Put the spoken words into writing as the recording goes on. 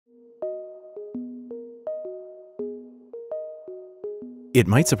It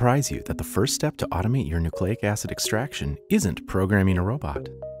might surprise you that the first step to automate your nucleic acid extraction isn't programming a robot.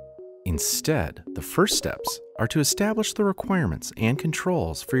 Instead, the first steps are to establish the requirements and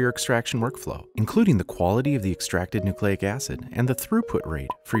controls for your extraction workflow, including the quality of the extracted nucleic acid and the throughput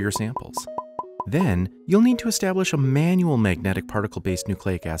rate for your samples. Then, you'll need to establish a manual magnetic particle-based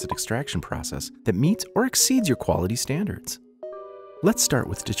nucleic acid extraction process that meets or exceeds your quality standards. Let's start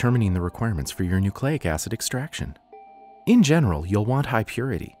with determining the requirements for your nucleic acid extraction. In general, you'll want high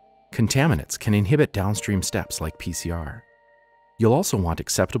purity. Contaminants can inhibit downstream steps like PCR. You'll also want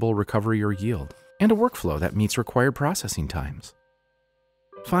acceptable recovery or yield, and a workflow that meets required processing times.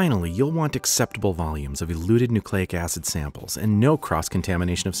 Finally, you'll want acceptable volumes of eluted nucleic acid samples and no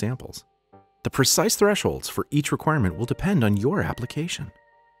cross-contamination of samples. The precise thresholds for each requirement will depend on your application.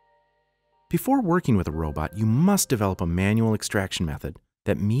 Before working with a robot, you must develop a manual extraction method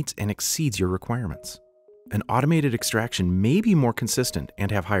that meets and exceeds your requirements. An automated extraction may be more consistent and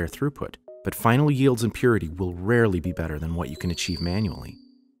have higher throughput, but final yields and purity will rarely be better than what you can achieve manually.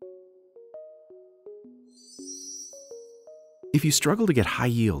 If you struggle to get high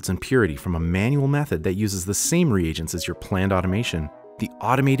yields and purity from a manual method that uses the same reagents as your planned automation, the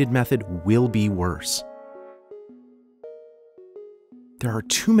automated method will be worse. There are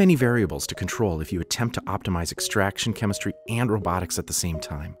too many variables to control if you attempt to optimize extraction, chemistry, and robotics at the same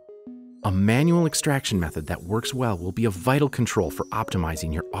time. A manual extraction method that works well will be a vital control for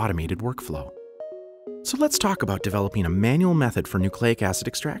optimizing your automated workflow. So let's talk about developing a manual method for nucleic acid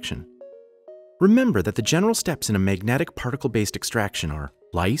extraction. Remember that the general steps in a magnetic particle-based extraction are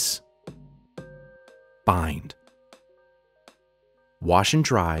lyse, bind, wash and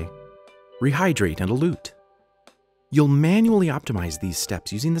dry, rehydrate and elute. You'll manually optimize these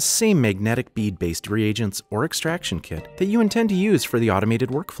steps using the same magnetic bead-based reagents or extraction kit that you intend to use for the automated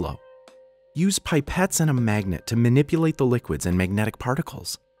workflow. Use pipettes and a magnet to manipulate the liquids and magnetic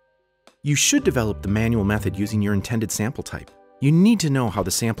particles. You should develop the manual method using your intended sample type. You need to know how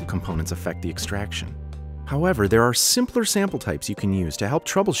the sample components affect the extraction. However, there are simpler sample types you can use to help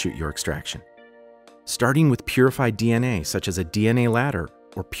troubleshoot your extraction. Starting with purified DNA, such as a DNA ladder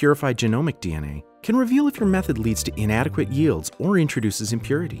or purified genomic DNA, can reveal if your method leads to inadequate yields or introduces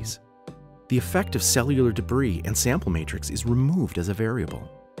impurities. The effect of cellular debris and sample matrix is removed as a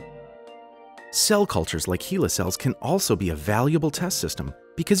variable. Cell cultures like HeLa cells can also be a valuable test system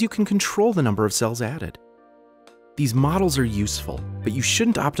because you can control the number of cells added. These models are useful, but you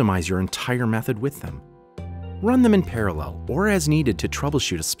shouldn't optimize your entire method with them. Run them in parallel or as needed to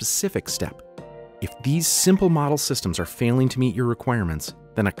troubleshoot a specific step. If these simple model systems are failing to meet your requirements,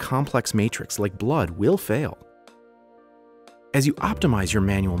 then a complex matrix like blood will fail. As you optimize your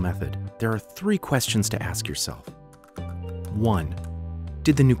manual method, there are 3 questions to ask yourself. 1.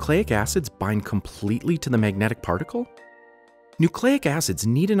 Did the nucleic acids bind completely to the magnetic particle? Nucleic acids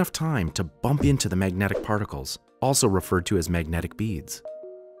need enough time to bump into the magnetic particles, also referred to as magnetic beads.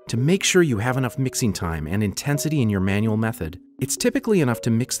 To make sure you have enough mixing time and intensity in your manual method, it's typically enough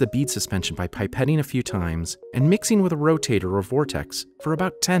to mix the bead suspension by pipetting a few times and mixing with a rotator or vortex for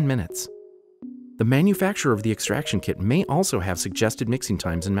about 10 minutes. The manufacturer of the extraction kit may also have suggested mixing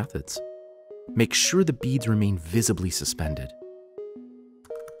times and methods. Make sure the beads remain visibly suspended.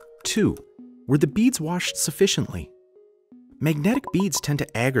 2. Were the beads washed sufficiently? Magnetic beads tend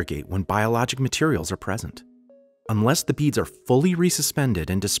to aggregate when biologic materials are present. Unless the beads are fully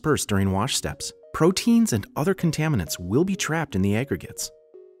resuspended and dispersed during wash steps, proteins and other contaminants will be trapped in the aggregates.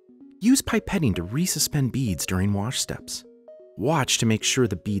 Use pipetting to resuspend beads during wash steps. Watch to make sure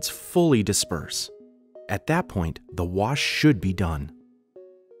the beads fully disperse. At that point, the wash should be done.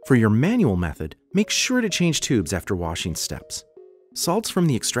 For your manual method, make sure to change tubes after washing steps. Salts from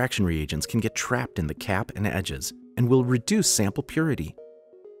the extraction reagents can get trapped in the cap and edges and will reduce sample purity.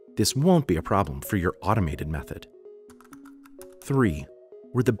 This won't be a problem for your automated method. 3.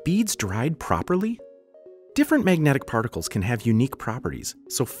 Were the beads dried properly? Different magnetic particles can have unique properties,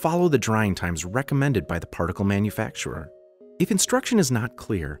 so follow the drying times recommended by the particle manufacturer. If instruction is not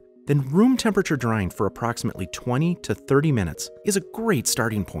clear, then room temperature drying for approximately 20 to 30 minutes is a great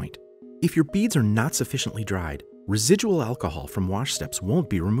starting point. If your beads are not sufficiently dried, residual alcohol from wash steps won't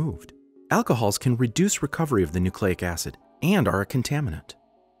be removed. Alcohols can reduce recovery of the nucleic acid and are a contaminant.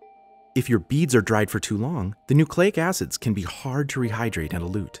 If your beads are dried for too long, the nucleic acids can be hard to rehydrate and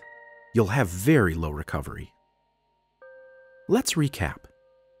elute. You'll have very low recovery. Let's recap.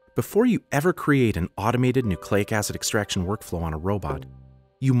 Before you ever create an automated nucleic acid extraction workflow on a robot,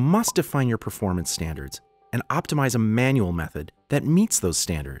 you must define your performance standards and optimize a manual method that meets those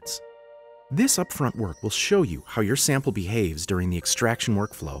standards. This upfront work will show you how your sample behaves during the extraction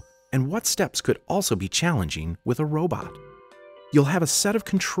workflow and what steps could also be challenging with a robot. You'll have a set of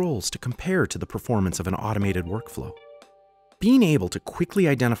controls to compare to the performance of an automated workflow. Being able to quickly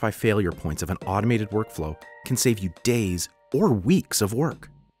identify failure points of an automated workflow can save you days or weeks of work.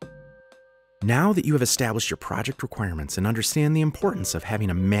 Now that you have established your project requirements and understand the importance of having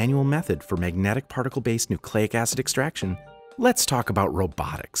a manual method for magnetic particle-based nucleic acid extraction, let's talk about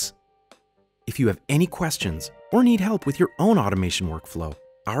robotics. If you have any questions or need help with your own automation workflow,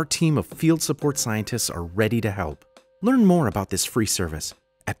 our team of field support scientists are ready to help. Learn more about this free service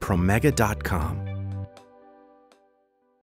at promega.com.